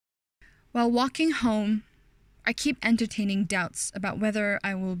While walking home, I keep entertaining doubts about whether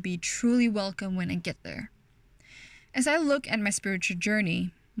I will be truly welcome when I get there. As I look at my spiritual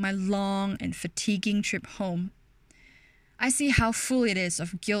journey, my long and fatiguing trip home, I see how full it is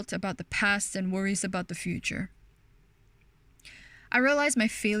of guilt about the past and worries about the future. I realize my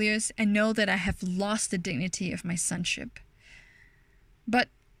failures and know that I have lost the dignity of my sonship. But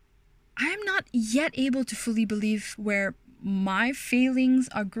I am not yet able to fully believe where my failings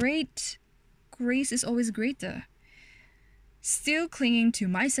are great, grace is always greater. Still clinging to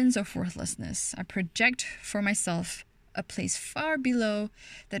my sense of worthlessness, I project for myself a place far below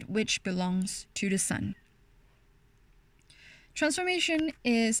that which belongs to the Son. Transformation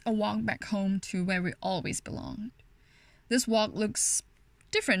is a walk back home to where we always belonged. This walk looks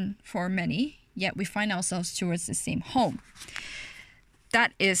different for many, yet we find ourselves towards the same home.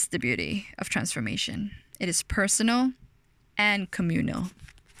 That is the beauty of transformation. It is personal and communal.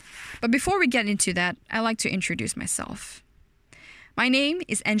 But before we get into that, I'd like to introduce myself. My name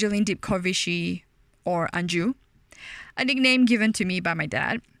is Angeline Deep Korvishi, or Anju, a nickname given to me by my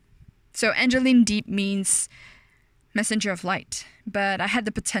dad. So Angeline Deep means messenger of light, but I had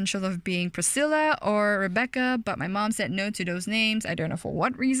the potential of being Priscilla or Rebecca, but my mom said no to those names. I don't know for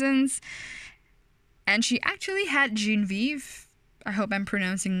what reasons. And she actually had Genevieve, I hope I'm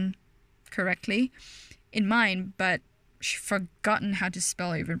pronouncing correctly, in mind, but she's forgotten how to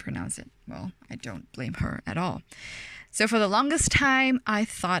spell or even pronounce it. Well, I don't blame her at all. So for the longest time, I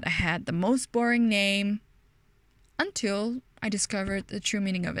thought I had the most boring name until I discovered the true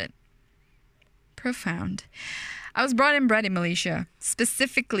meaning of it. Profound. I was brought and bred in Malaysia,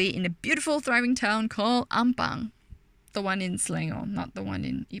 specifically in a beautiful, thriving town called Ampang. The one in Selangor, not the one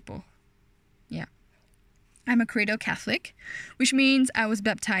in Ipoh. Yeah. I'm a cradle Catholic, which means I was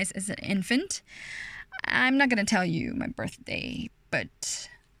baptized as an infant. I'm not going to tell you my birthday, but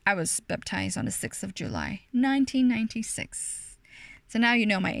I was baptized on the 6th of July, 1996. So now you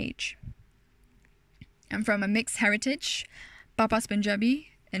know my age. I'm from a mixed heritage. Papa's Punjabi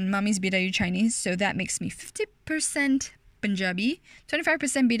and Mummy's Bidayu Chinese, so that makes me 50% Punjabi,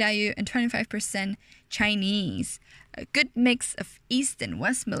 25% Bidayu, and 25% Chinese. A good mix of East and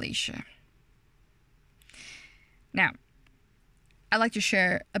West Malaysia. Now, I'd like to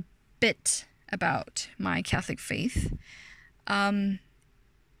share a bit about my Catholic faith. The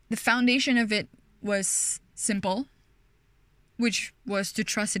foundation of it was simple, which was to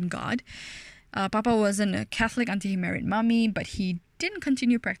trust in God. Papa wasn't a Catholic until he married Mommy, but he didn't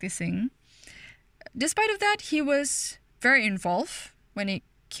continue practicing. Despite of that, he was very involved when it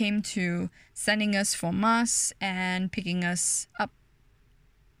came to sending us for Mass and picking us up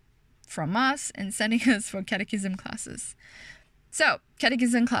from Mass and sending us for catechism classes. So,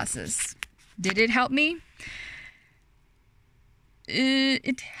 catechism classes. Did it help me?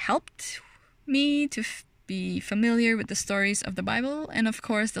 It helped me to be familiar with the stories of the Bible and, of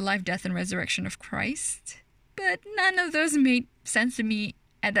course, the life, death, and resurrection of Christ. But none of those made sense to me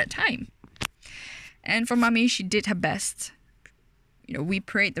at that time. And for Mommy, she did her best. We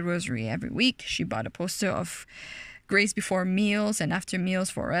prayed the rosary every week. She bought a poster of grace before meals and after meals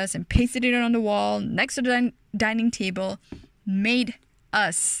for us and pasted it on the wall next to the dining table. Made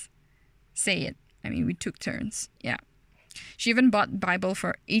us say it. I mean, we took turns. Yeah. She even bought Bible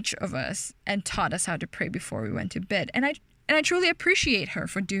for each of us and taught us how to pray before we went to bed. And I truly appreciate her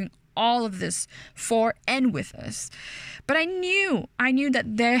for doing all of this for and with us. But I knew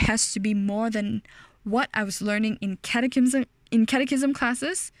that there has to be more than what I was learning in catechism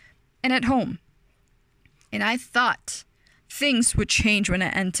classes and at home. And I thought things would change when I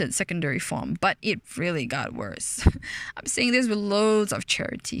entered secondary form, but it really got worse. I'm saying this with loads of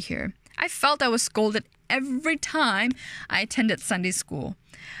charity here. I felt I was scolded every time I attended Sunday school.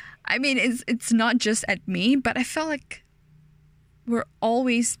 I mean, it's not just at me, but I felt like we're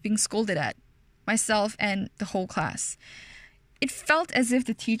always being scolded at, myself and the whole class. It felt as if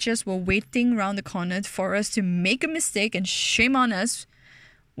the teachers were waiting around the corner for us to make a mistake and shame on us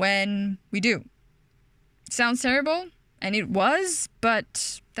when we do. Sounds terrible, and it was,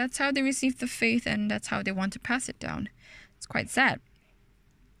 but that's how they received the faith and that's how they want to pass it down. It's quite sad.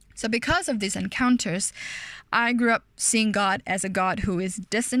 So because of these encounters, I grew up seeing God as a God who is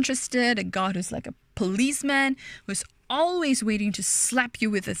disinterested, a God who's like a policeman, who's always waiting to slap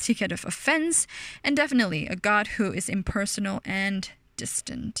you with a ticket of offense, and definitely a God who is impersonal and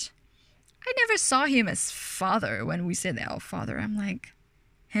distant. I never saw him as Father when we said Our Father. I'm like,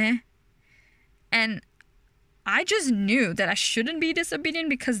 huh? And I just knew that I shouldn't be disobedient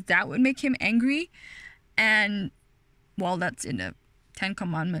because that would make him angry. And, well, that's in the 10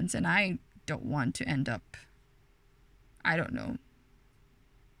 Commandments, and I don't want to end up, I don't know,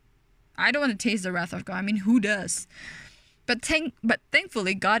 I don't want to taste the wrath of God. I mean, who does? But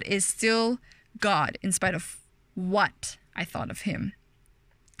thankfully, God is still God in spite of what I thought of him.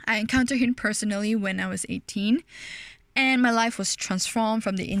 I encountered him personally when I was 18, and my life was transformed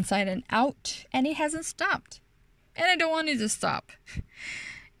from the inside and out, and it hasn't stopped. And I don't want it to stop.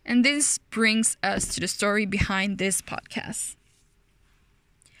 And this brings us to the story behind this podcast.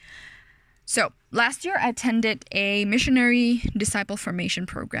 So, last year I attended a missionary disciple formation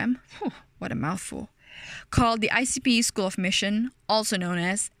program. Whew, what a mouthful. Called the ICP School of Mission, also known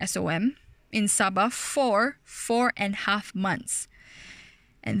as SOM, in Sabah for 4.5 months.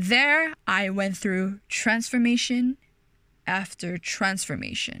 And there I went through transformation after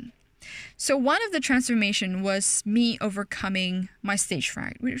transformation. So one of the transformation was me overcoming my stage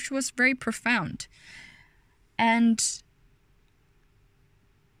fright, which was very profound. And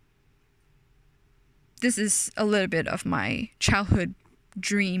this is a little bit of my childhood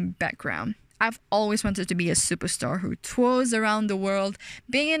dream background. I've always wanted to be a superstar who tours around the world,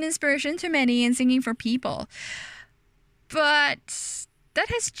 being an inspiration to many and singing for people. But that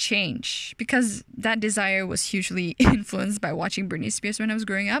has changed because that desire was hugely influenced by watching Britney Spears when I was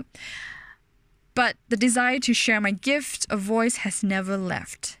growing up. But the desire to share my gift of voice has never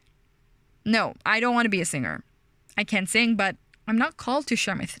left. No, I don't want to be a singer. I can sing, but I'm not called to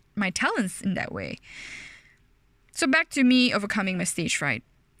share my talents in that way. So back to me overcoming my stage fright.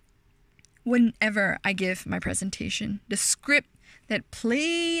 Whenever I give my presentation, the script that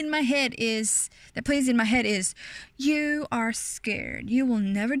plays in my head is, you are scared. You will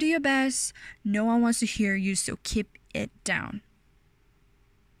never do your best. No one wants to hear you, so keep it down.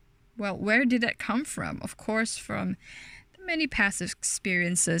 Well, where did that come from? Of course, from the many past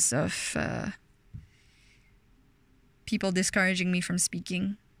experiences of people discouraging me from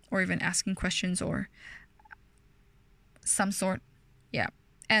speaking or even asking questions or some sort. Yeah.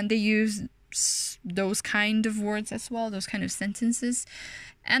 And they use those kind of words as well, those kind of sentences.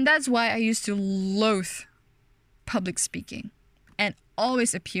 And that's why I used to loathe public speaking and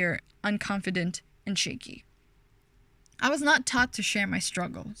always appear unconfident and shaky. I was not taught to share my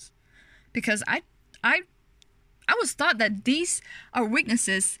struggles because I was taught that these are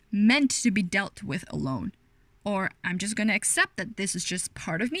weaknesses meant to be dealt with alone, or I'm just going to accept that this is just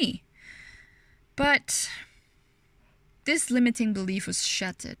part of me. But this limiting belief was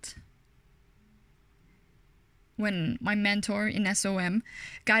shattered when my mentor in SOM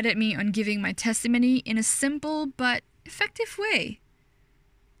guided me on giving my testimony in a simple but effective way,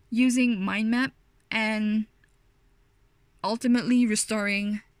 using mind map and ultimately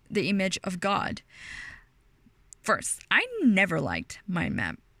restoring the image of God. First, I never liked mind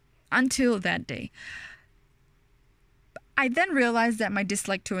map until that day. I then realized that my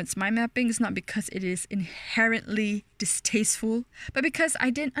dislike towards mind mapping is not because it is inherently distasteful, but because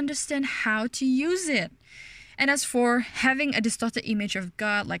I didn't understand how to use it. And as for having a distorted image of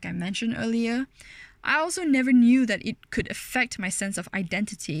God, like I mentioned earlier, I also never knew that it could affect my sense of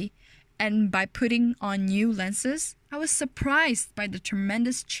identity. And by putting on new lenses, I was surprised by the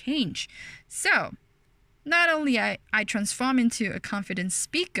tremendous change. So, not only I transform into a confident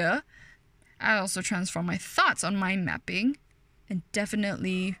speaker, I also transformed my thoughts on mind mapping and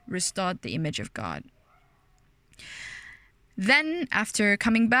definitely restored the image of God. Then, after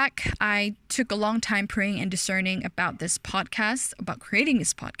coming back, I took a long time praying and discerning about this podcast, about creating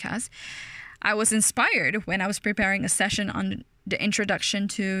this podcast. I was inspired when I was preparing a session on the introduction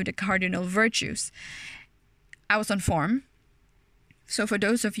to the cardinal virtues. I was on form. So for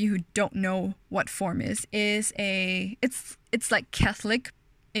those of you who don't know what form is it's like Catholic.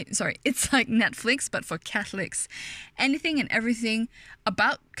 It's like Netflix, but for Catholics. Anything and everything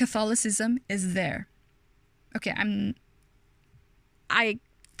about Catholicism is there. Okay, I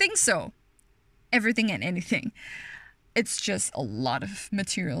think so. Everything and anything. It's just a lot of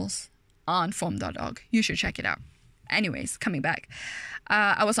materials on form.org. You should check it out. Anyways, coming back.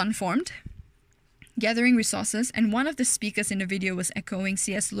 I was unformed, gathering resources, and one of the speakers in the video was echoing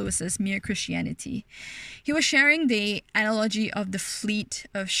C.S. Lewis's Mere Christianity. He was sharing the analogy of the fleet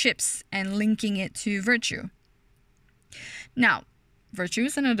of ships and linking it to virtue. Now, virtue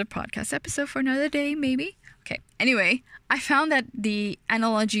is another podcast episode for another day, maybe. Okay, anyway, I found that the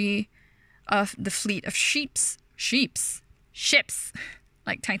analogy of the fleet of ships,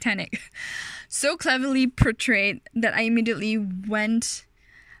 like Titanic, so cleverly portrayed that I immediately went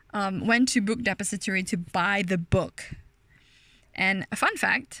to Book Depository to buy the book. And a fun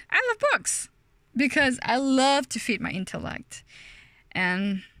fact, I love books because I love to feed my intellect.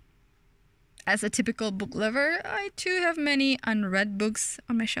 And as a typical book lover, I too have many unread books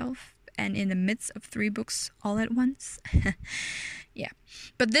on my shelf and in the midst of 3 books all at once. Yeah.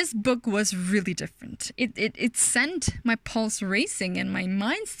 But this book was really different. It sent my pulse racing and my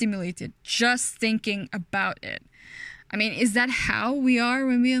mind stimulated just thinking about it. I mean, is that how we are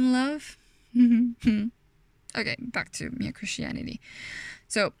when we're in love? Okay, back to Mere Christianity.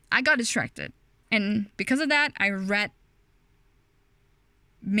 So I got distracted. And because of that, I read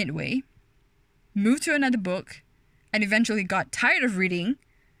midway, moved to another book, and eventually got tired of reading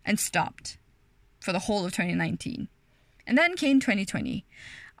and stopped for the whole of 2019. And then came 2020.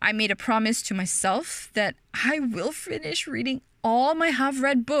 I made a promise to myself that I will finish reading all my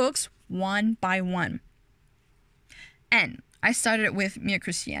half-read books one by one. And I started with Mere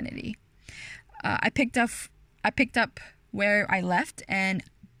Christianity. I picked up where I left, and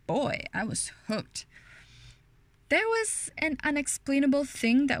boy, I was hooked. There was an unexplainable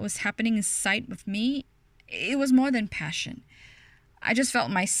thing that was happening inside of me. It was more than passion. I just felt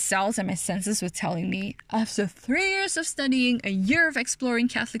my cells and my senses were telling me, after 3 years of studying, a year of exploring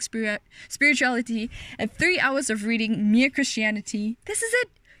Catholic spirituality, and 3 hours of reading Mere Christianity, this is it!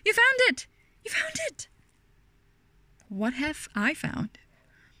 You found it! You found it! What have I found?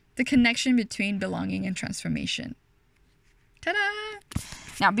 The connection between belonging and transformation. Ta-da!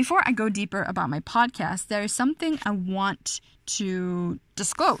 Now, before I go deeper about my podcast, there is something I want to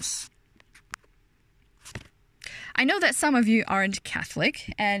disclose. I know that some of you aren't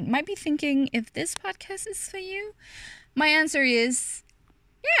Catholic and might be thinking if this podcast is for you. My answer is,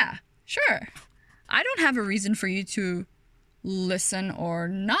 yeah, sure. I don't have a reason for you to listen or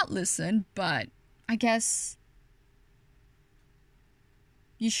not listen, but I guess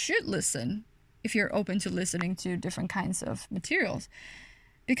you should listen if you're open to listening to different kinds of materials.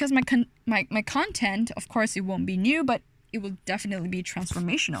 Because my content, of course, it won't be new, but it will definitely be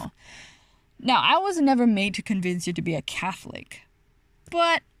transformational. Now, I was never made to convince you to be a Catholic,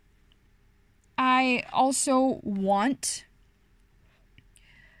 but I also want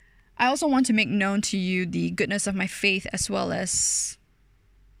to make known to you the goodness of my faith as well as,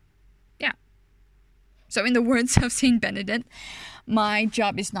 yeah. So in the words of Saint Benedict, my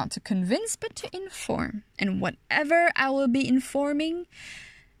job is not to convince, but to inform. And whatever I will be informing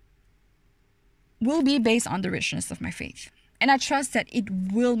will be based on the richness of my faith. And I trust that it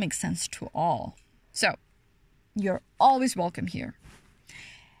will make sense to all. So, you're always welcome here.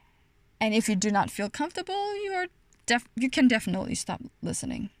 And if you do not feel comfortable, you can definitely stop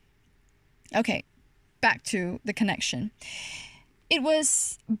listening. Okay, back to the connection. It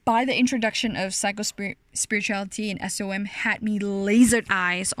was by the introduction of psychospirituality and SOM had me lasered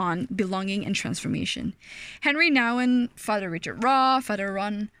eyes on belonging and transformation. Henry Nouwen, Father Richard Rohr, Father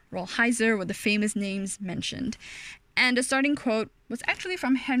Ron Rolheiser were the famous names mentioned. And the starting quote was actually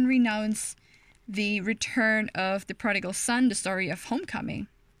from Henry Nouwen's The Return of the Prodigal Son, the Story of Homecoming.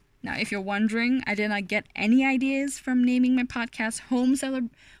 Now, if you're wondering, I did not get any ideas from naming my podcast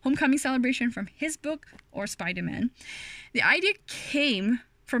Homecoming Celebration from his book or Spider-Man. The idea came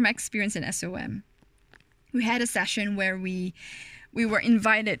from my experience in SOM. We had a session where we were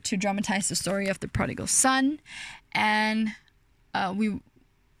invited to dramatize the story of the prodigal son, and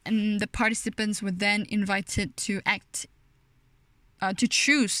the participants were then invited to to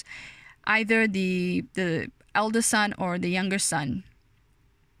choose either the elder son or the younger son.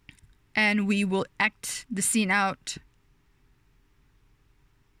 And we will act the scene out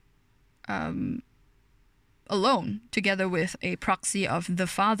alone, together with a proxy of the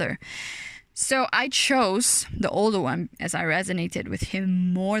father. So I chose the older one as I resonated with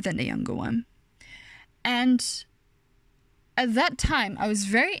him more than the younger one. And at that time, I was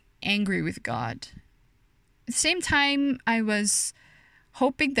very angry with God. At the same time, I was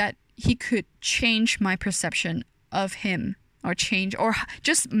hoping that he could change my perception of him, or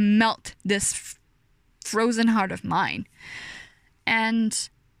just melt this frozen heart of mine. And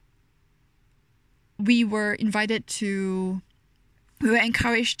we were encouraged to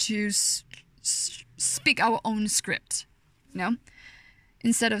speak our own script,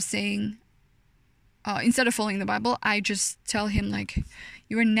 instead of following the Bible. I just tell him, like,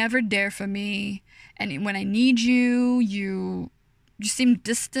 you were never there for me, and when I need you, you seem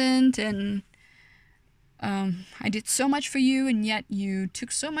distant, and I did so much for you, and yet you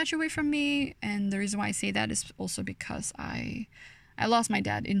took so much away from me. And the reason why I say that is also because I lost my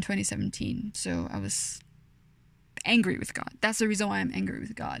dad in 2017, so I was angry with God. That's the reason why I'm angry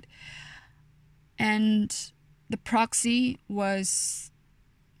with God. And the proxy was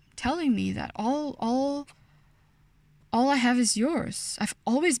telling me that all I have is yours. I've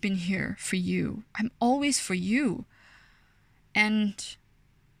always been here for you. I'm always for you. And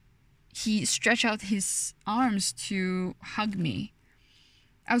he stretched out his arms to hug me.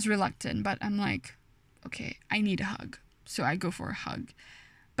 I was reluctant, but I'm like, okay, I need a hug. So I go for a hug.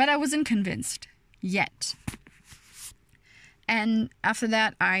 But I wasn't convinced yet. And after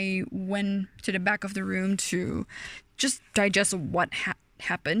that, I went to the back of the room to just digest what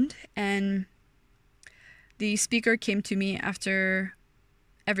happened. And the speaker came to me after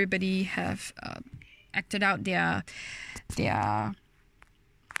everybody have acted out their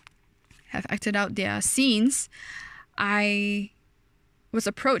scenes. I was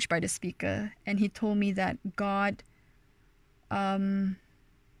approached by the speaker, and he told me that God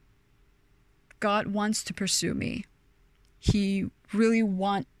wants to pursue me. He really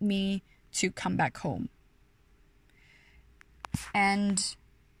wants me to come back home. And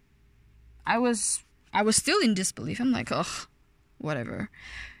I was still in disbelief. I'm like, oh, whatever,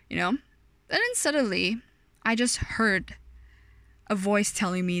 And then suddenly, I just heard a voice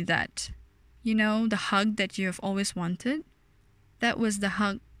telling me that, the hug that you have always wanted, that was the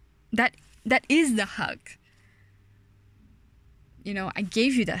hug. That is the hug. I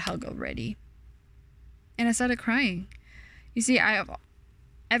gave you that hug already. And I started crying. You see,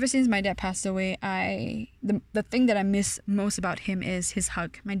 ever since my dad passed away, the thing that I miss most about him is his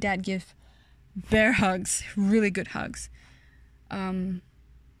hug. My dad gave bear hugs, really good hugs. So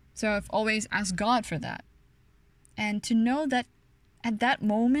I've always asked God for that. And to know that at that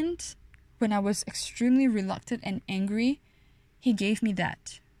moment, when I was extremely reluctant and angry, he gave me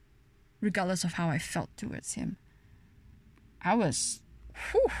that, regardless of how I felt towards him. I was,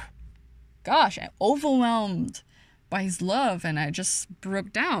 overwhelmed by his love, and I just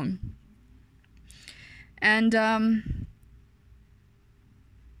broke down. And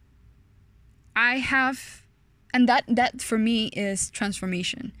that for me is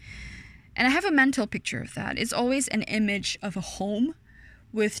transformation. And I have a mental picture of that. It's always an image of a home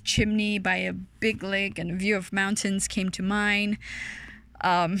with chimney by a big lake, and a view of mountains came to mind,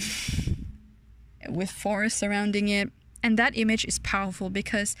 with forests surrounding it. And that image is powerful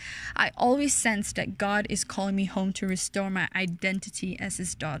because I always sense that God is calling me home to restore my identity as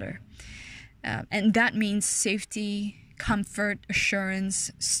his daughter. And that means safety, comfort,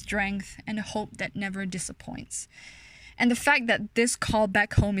 assurance, strength, and a hope that never disappoints. And the fact that this call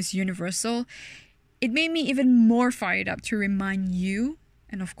back home is universal, it made me even more fired up to remind you,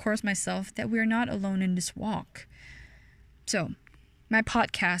 and of course myself, that we are not alone in this walk. So, my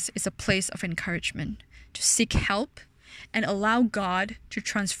podcast is a place of encouragement to seek help and allow God to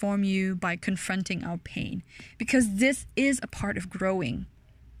transform you by confronting our pain, because this is a part of growing.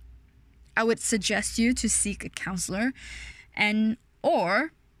 I would suggest you to seek a counselor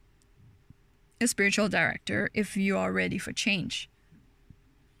or a spiritual director if you are ready for change.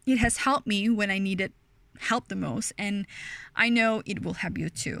 It has helped me when I needed help the most, and I know it will help you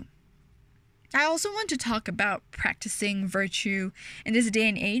too. I also want to talk about practicing virtue in this day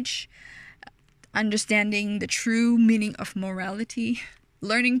and age, understanding the true meaning of morality,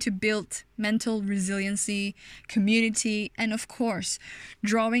 learning to build mental resiliency, community, and of course,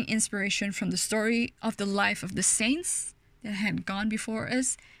 drawing inspiration from the story of the life of the saints that had gone before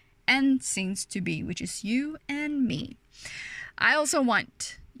us and saints to be, which is you and me. I also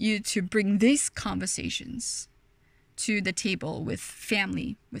want you to bring these conversations to the table with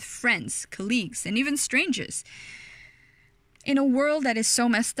family, with friends, colleagues, and even strangers. In a world that is so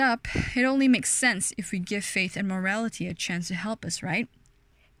messed up, it only makes sense if we give faith and morality a chance to help us, right?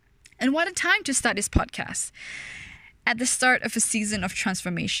 And what a time to start this podcast. At the start of a season of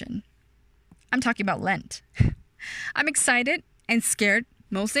transformation. I'm talking about Lent. I'm excited and scared,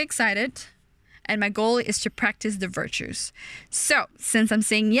 mostly excited, and my goal is to practice the virtues. So, since I'm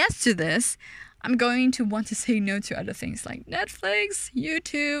saying yes to this, I'm going to want to say no to other things like Netflix,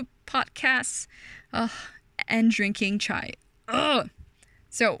 YouTube, podcasts, and drinking chai.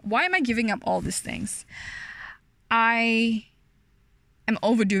 So why am I giving up all these things? I am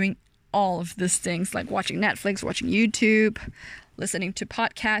overdoing all of these things, like watching Netflix, watching YouTube, listening to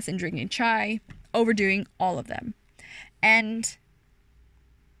podcasts, and drinking chai, overdoing all of them. And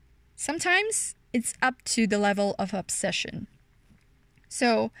sometimes it's up to the level of obsession.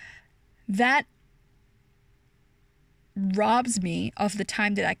 So that robs me of the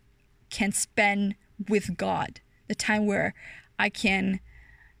time that I can spend with God, the time where I can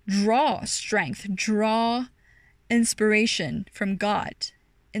draw strength, draw inspiration from God.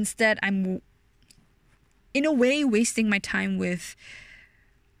 Instead, I'm in a way wasting my time with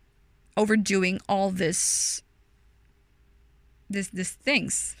overdoing all these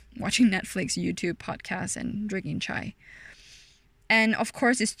things, watching Netflix, YouTube, podcasts, and drinking chai. And of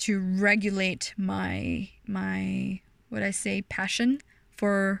course, is to regulate my passion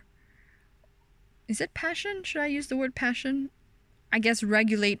for. Is it passion? Should I use the word passion? I guess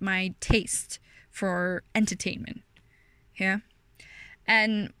regulate my taste for entertainment. Yeah.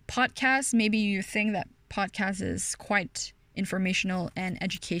 And podcasts, maybe you think that podcast is quite informational and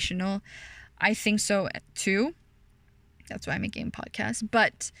educational. I think so too. That's why I'm making podcasts.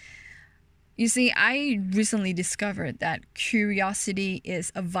 But you see, I recently discovered that curiosity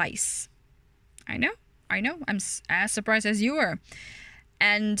is a vice. I know. I'm as surprised as you were.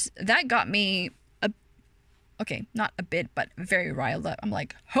 And that got me, okay, not a bit, but very riled up. I'm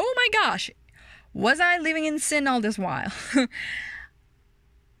like, oh my gosh, was I living in sin all this while?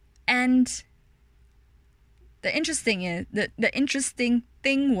 And the interesting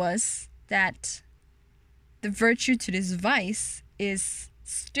thing was that the virtue to this vice is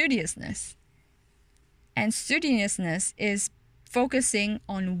studiousness. And studiousness is focusing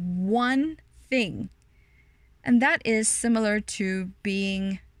on one thing. And that is similar to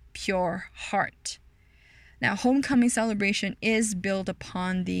being pure heart. Now, homecoming celebration is built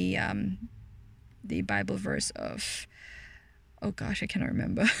upon the Bible verse of, oh gosh, I cannot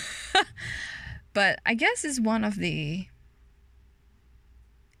remember. But I guess it's one of the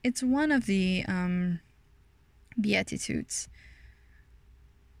Beatitudes.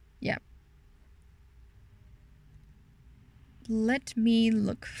 Yeah. Let me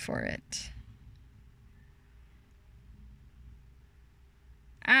look for it.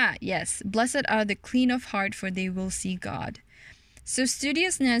 Ah, yes. Blessed are the clean of heart, for they will see God. So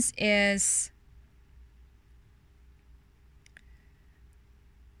studiousness is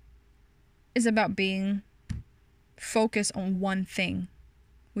about being focused on one thing,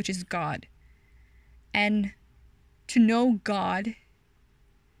 which is God. And to know God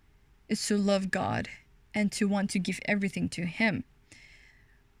is to love God and to want to give everything to Him.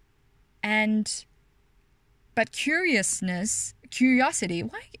 But curiosity,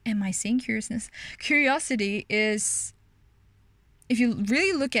 why am I saying curiousness? Curiosity is, if you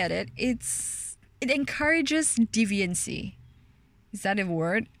really look at it, it encourages deviancy. Is that a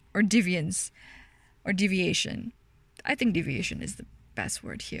word? Or deviance? Or deviation? I think deviation is the best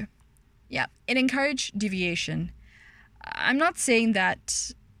word here. Yeah, it encourages deviation. I'm not saying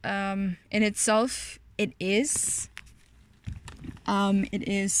that in itself it is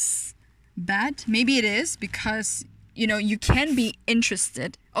bad. Maybe it is, because you can be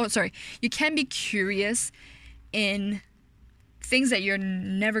interested. You can be curious in things that you're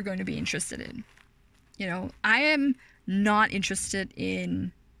never going to be interested in. I am not interested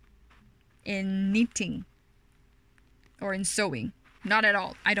in knitting or in sewing. Not at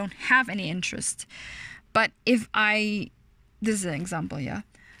all. I don't have any interest. But this is an example, yeah.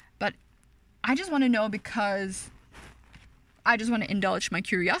 But I just want to know because I just want to indulge my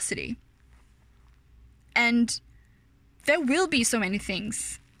curiosity. And there will be so many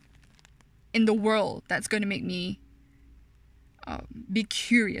things in the world that's going to make me be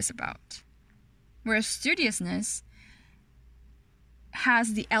curious about. Whereas studiousness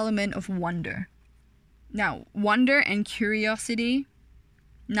has the element of wonder. Now, wonder and curiosity,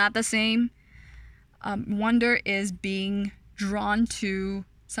 not the same. Wonder is being drawn to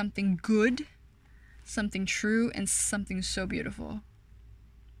something good, something true, and something so beautiful.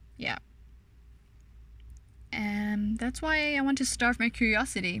 Yeah. And that's why I want to starve my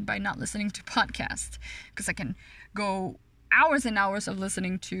curiosity by not listening to podcasts, because I can go hours and hours of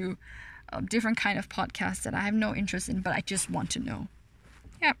listening to different kind of podcasts that I have no interest in, but I just want to know.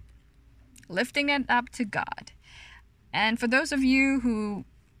 Yeah. Lifting it up to God. And for those of you who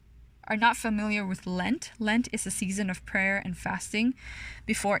are not familiar with Lent is a season of prayer and fasting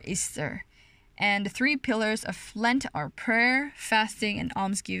before Easter. And the 3 pillars of Lent are prayer, fasting, and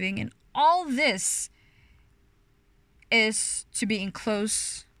almsgiving. And all this is to be in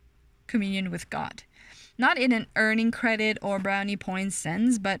close communion with God. Not in an earning credit or brownie points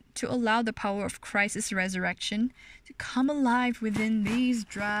sense, but to allow the power of Christ's resurrection to come alive within these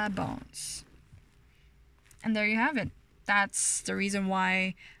dry bones. And there you have it. That's the reason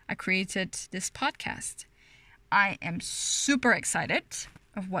why I created this podcast. I am super excited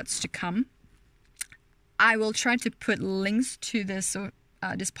of what's to come. I will try to put links to this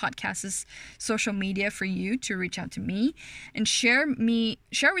podcast's social media for you to reach out to me and share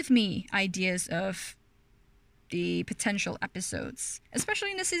with me ideas of the potential episodes,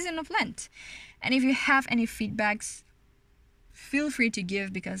 especially in the season of Lent. And if you have any feedbacks, feel free to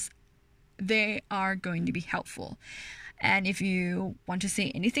give, because they are going to be helpful. And if you want to say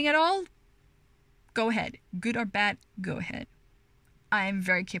anything at all, go ahead. Good or bad, go ahead. I am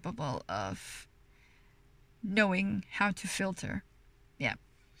very capable of knowing how to filter. Yeah.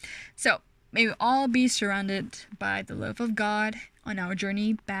 So, may we all be surrounded by the love of God on our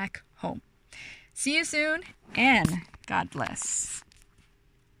journey back home. See you soon, and God bless.